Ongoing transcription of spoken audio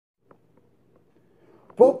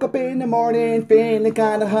Woke up in the morning feeling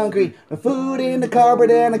kinda hungry. No food in the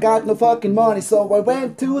cupboard and I got no fucking money. So I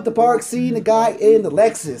went to the park, seen a guy in the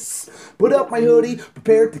Lexus. Put up my hoodie,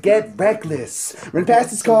 prepared to get reckless. Ran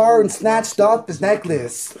past his car and snatched off his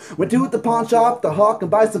necklace. Went to the pawn shop, the hawk,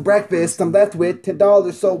 and buy some breakfast. I'm left with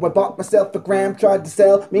 $10, so I bought myself a gram. Tried to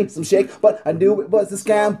sell me some shake, but I knew it was a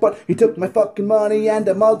scam. But he took my fucking money and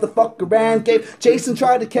the motherfucker ran. Gave chase and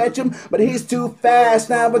tried to catch him, but he's too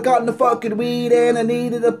fast. Now I got no fucking weed and I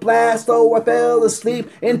needed a blast. So I fell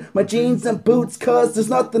asleep in my jeans and boots, cause there's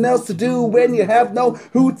nothing else to do when you have no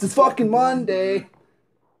hoots. It's fucking Monday.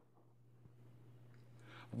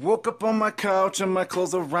 Woke up on my couch and my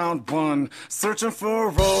clothes around 1. Searching for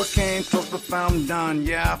a road, came close but found none.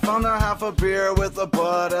 Yeah, I found a half a beer with a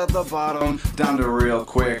bud at the bottom. Down to real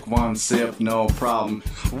quick, 1 sip, no problem.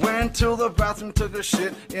 Went to the bathroom, took a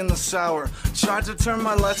shit in the shower. Tried to turn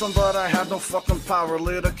my lights on but I had no fucking power.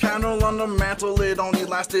 Lit a candle on the mantle, it only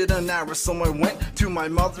lasted an hour. So I went to my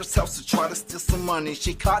mother's house to try to steal some money.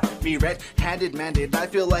 She caught me red-handed, man, did I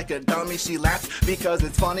feel like a dummy. She laughed because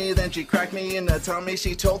it's funny, then she cracked me in the tummy.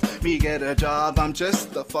 She told me get a job, I'm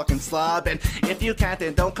just a fucking slob. And if you can't,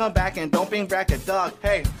 then don't come back and don't bring back a dog.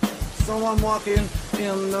 Hey, so I'm walking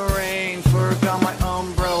in the rain, forgot my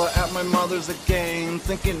umbrella at my mother's again.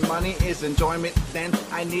 Thinking money is enjoyment, then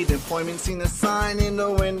I need employment. Seen a sign in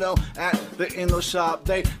the window at the Indo shop.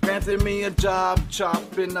 They granted me a job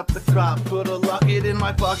chopping up the crop. Put a locket in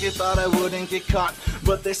my pocket, thought I wouldn't get caught.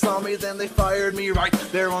 But they saw me, then they fired me right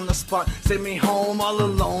there on the spot. Sent me home all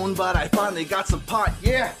alone, but I finally got some pot.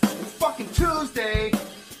 Yeah, it's fucking Tuesday.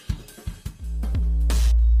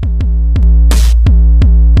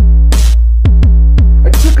 I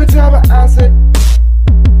took a tab of acid.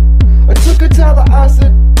 I took a tab of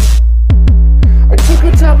acid. I took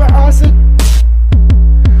a tab of acid.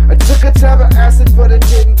 I took a tab of acid, but it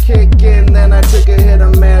didn't kick in. Then I took a hit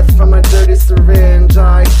of meth from a dirty syringe.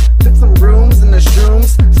 I took some rooms and the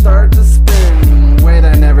shrooms started to spin. Wait,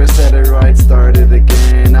 I never said it right, started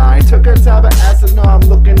again. I took a tab of acid, now I'm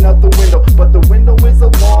looking out the window. But the window is a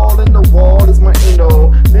wall and the wall is my Indo.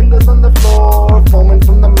 Linda's on the floor, foaming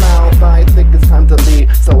from the mouth. I think it's time to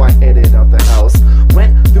leave, so I headed out the house.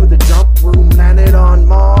 Went through the jump room, landed on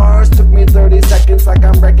Mars. Took me 30 seconds like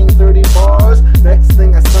I'm wrecking 30 bars. Next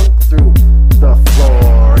thing I sunk through the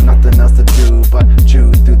floor. Nothing else to do but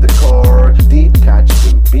chew through the core. Detached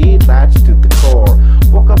to be latched to the core.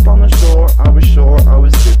 Woke up on the shore, I was sure I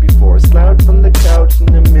was here before. Slouched from the couch in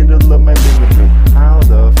the middle of my living room. How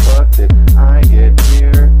the fuck did I get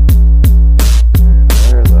here? And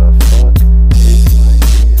where the fuck is my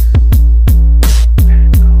dear?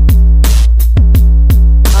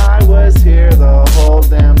 I was here the whole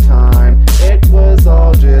damn time. It was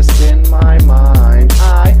all just in my mind.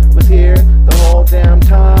 I was here the whole damn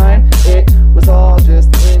time. It was all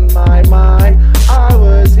just in my mind. I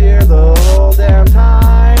was here the whole damn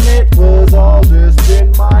time. It was all just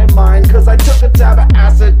in my mind. Cause I took a tab of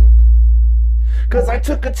acid. Cause I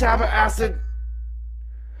took a tab of acid.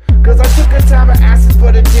 Cause I took a tab of acid,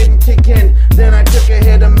 but it didn't kick in. Then I took a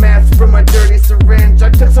hit of meth from a dirty syringe. I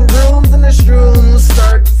took some rooms and the shrooms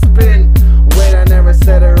started to spin. Wait, I never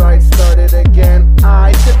said it right, started again.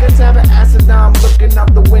 I took a tab of acid, now I'm looking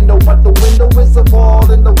out the window. But the window is a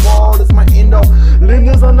wall and the wall is my Indo.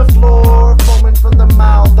 Linda's on the floor, foaming from the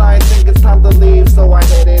mouth. I think it's time to leave, so I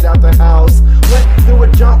headed out the house. Went through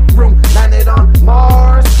a jump room, landed on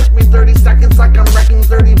Mars. Took me 30 seconds like I'm wrecking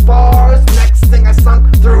 30 bars. Next thing I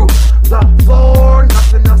sunk through the floor.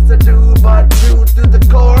 Nothing else to do but chew through the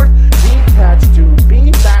cord. Detached to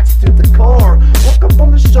be latched to the core. Woke up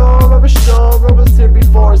on the shore, I was sure I was here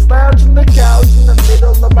before. Slouched on the couch in the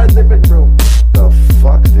middle of my living room. The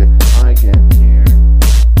fuck did I get here?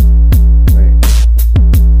 Wait.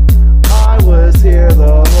 I was here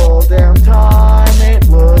the whole damn time. It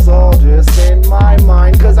was all just in my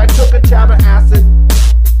mind. Cause I took a tab of acid.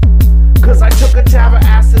 Cause I took a tab of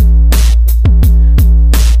acid.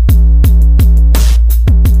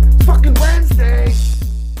 Fucking Wednesday.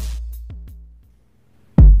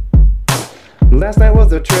 Last night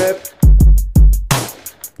was a trip.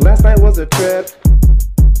 Last night was a trip.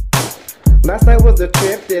 Last night was a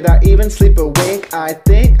trip, did I even sleep a wink? I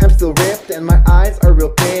think I'm still ripped and my eyes are real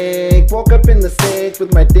pink. Woke up in the sink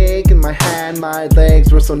with my dick in my hand. My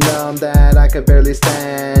legs were so numb that I could barely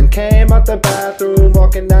stand. Came out the bathroom,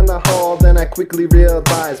 walking down the hall. Then I quickly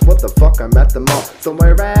realized, what the fuck, I'm at the mall. So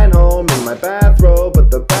I ran home in my bathrobe, but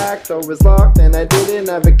the back door was locked and I didn't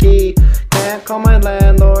have a key. Can't can't call my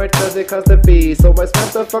landlord cause it cost a fee. So I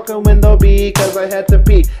smashed the fucking window because I had to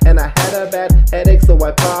pee. And I had a bad headache, so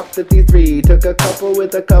I popped 53. Took a couple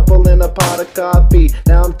with a couple in a pot of coffee.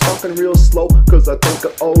 Now I'm talking real slow cause I think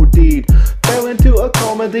I OD'd. Fell into a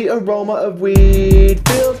coma, the aroma of weed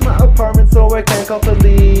fills my apartment, so I can't call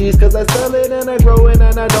police. Cause I sell it and I grow it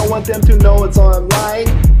and I don't want them to know it. So I'm lying,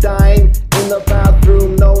 dying in the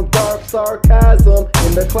bathroom. No dark sarcasm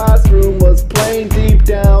in the classroom was playing deep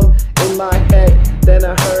down in my head. Then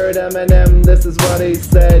I heard Eminem, this is what he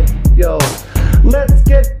said. Yo, let's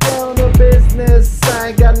get down to business. I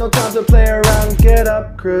ain't got no time to play around. Get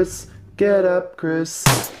up, Chris. Get up, Chris.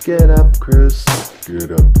 Get up, Chris.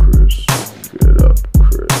 Get up, Chris. Get up,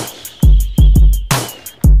 Chris.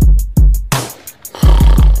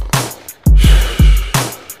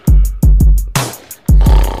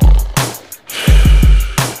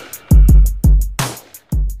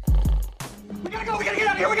 We gotta get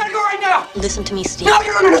out of here. We gotta go right now. Listen to me, Steve. No,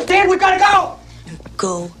 you don't understand. We've gotta go.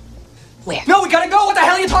 Go where? No, we gotta go. What the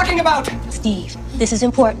hell are you talking about? Steve, this is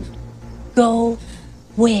important. Go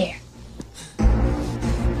where?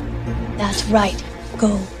 That's right. Go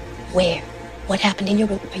where? What happened in your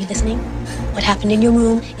room? Are you listening? What happened in your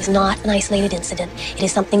room is not an isolated incident. It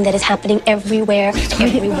is something that is happening everywhere to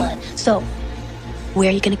everyone. So, where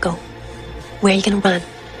are you gonna go? Where are you gonna run?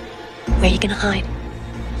 Where are you gonna hide?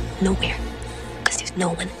 Nowhere. Because there's no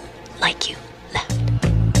one like you left.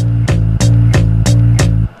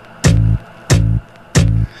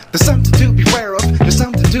 There's something to be aware of, there's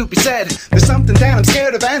something to be said. There's something that I'm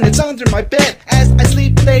scared of and it's under my bed. As I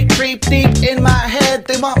sleep they creep deep in my head.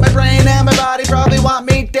 They want my brain and my body, probably want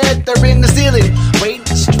me dead. They're in the ceiling, waiting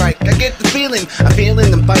to strike. I get the feeling, I'm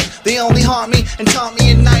feeling them bite. They only haunt me and taunt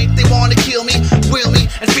me at night. They wanna kill me, will me,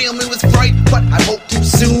 and fill me with fright. But I woke too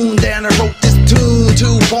soon, then I wrote this tune.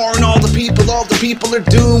 Too foreign, all the people are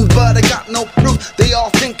doomed. But I got no proof, they all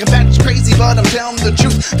think I'm batch crazy. But I'm telling the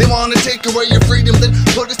truth, they wanna take away your freedom, then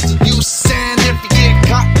put us to use. And if you get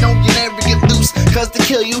caught, no, you never get loose. Cause they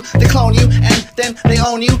kill you, they clone you, and then they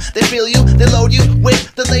own you. They fill you, they load you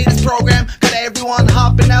with the latest program. Got everyone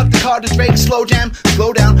hopping out the car to Drake slow jam.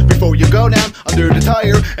 Slow down before you go down under the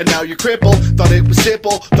tire. And now you're crippled, thought it was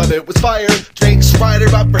simple, thought it was fire. Drake's rider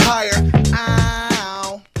up for hire.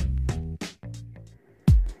 Ow.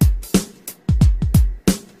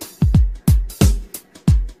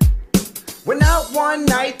 Went out one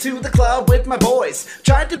night to the club with my boys.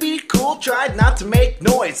 Tried to be cool, tried not to make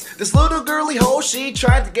noise. This little girly hoe, she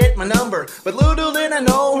tried to get my number. But little did I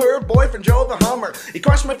know her boyfriend drove a Hummer. He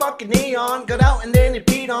crushed my fucking neon, got out and then he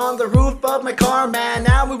peed on the roof of my car. Man,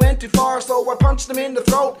 now we went too far, so I punched him in the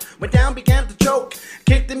throat. Went down, began to choke,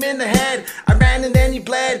 kicked him in the head. I ran and then he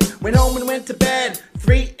bled, went home and went to bed.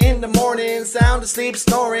 3 in the morning, sound asleep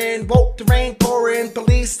snoring. Woke to rain pouring,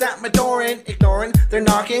 police at my door and ignoring. They're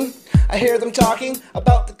knocking, I hear them talking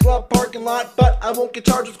about the club parking lot. But I won't get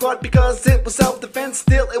charged with squat because it was self-defense.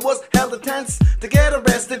 Still it was hella tense to get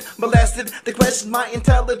arrested, molested. They questioned my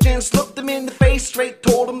intelligence, looked them in the face, straight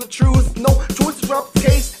told them the truth. No choice to drop the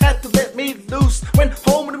case, had to let me loose. Went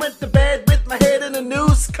home and went to bed with my head in a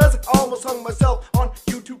noose. Cause I almost hung myself on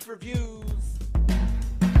YouTube for views.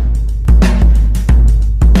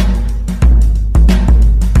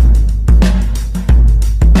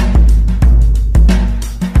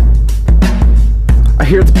 I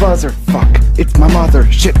hear the buzzer, fuck, it's my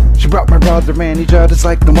mother. Shit, she brought my brother, man, he just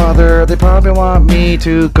like no other. They probably want me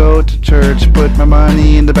to go to church, put my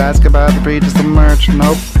money in the basket, buy the preacher some merch.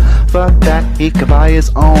 Nope, fuck that, he could buy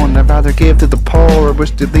his own. I'd rather give to the poor, I wish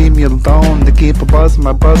they'd leave me alone. They keep a buzz in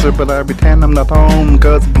my buzzer, but I pretend I'm not home.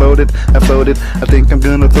 Cause I'm bloated, I floated, I think I'm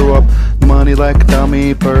gonna throw up the money like a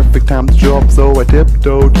dummy. Perfect time to show up, so I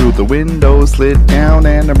tiptoe to the window, slid down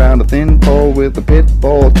and around a thin pole with a pit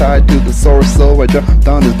bull tied to the source. So I jumped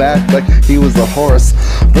on his back like he was a horse.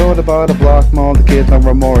 Rode about a block mall, the kid no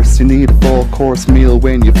remorse. You need a full course meal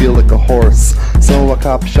when you feel like a horse. So a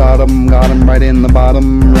cop shot him, got him right in the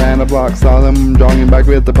bottom. Ran a block, saw him, jogging back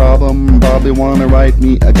with the problem. Probably wanna write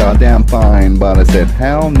me a goddamn fine, but I said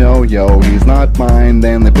hell no, yo, he's not mine.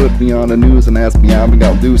 Then they put me on the news and asked me how we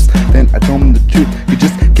got loose. Then I told them the truth, he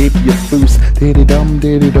just gave me a boost. Diddy dum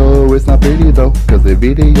diddy do, it's not pretty though, cause the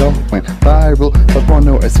video went viral. But one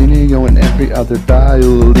no Arsenio and every other dial.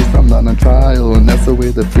 At least I'm not on trial, and that's the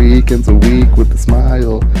way the freak ends a week with a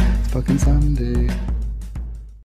smile. It's fucking Sunday.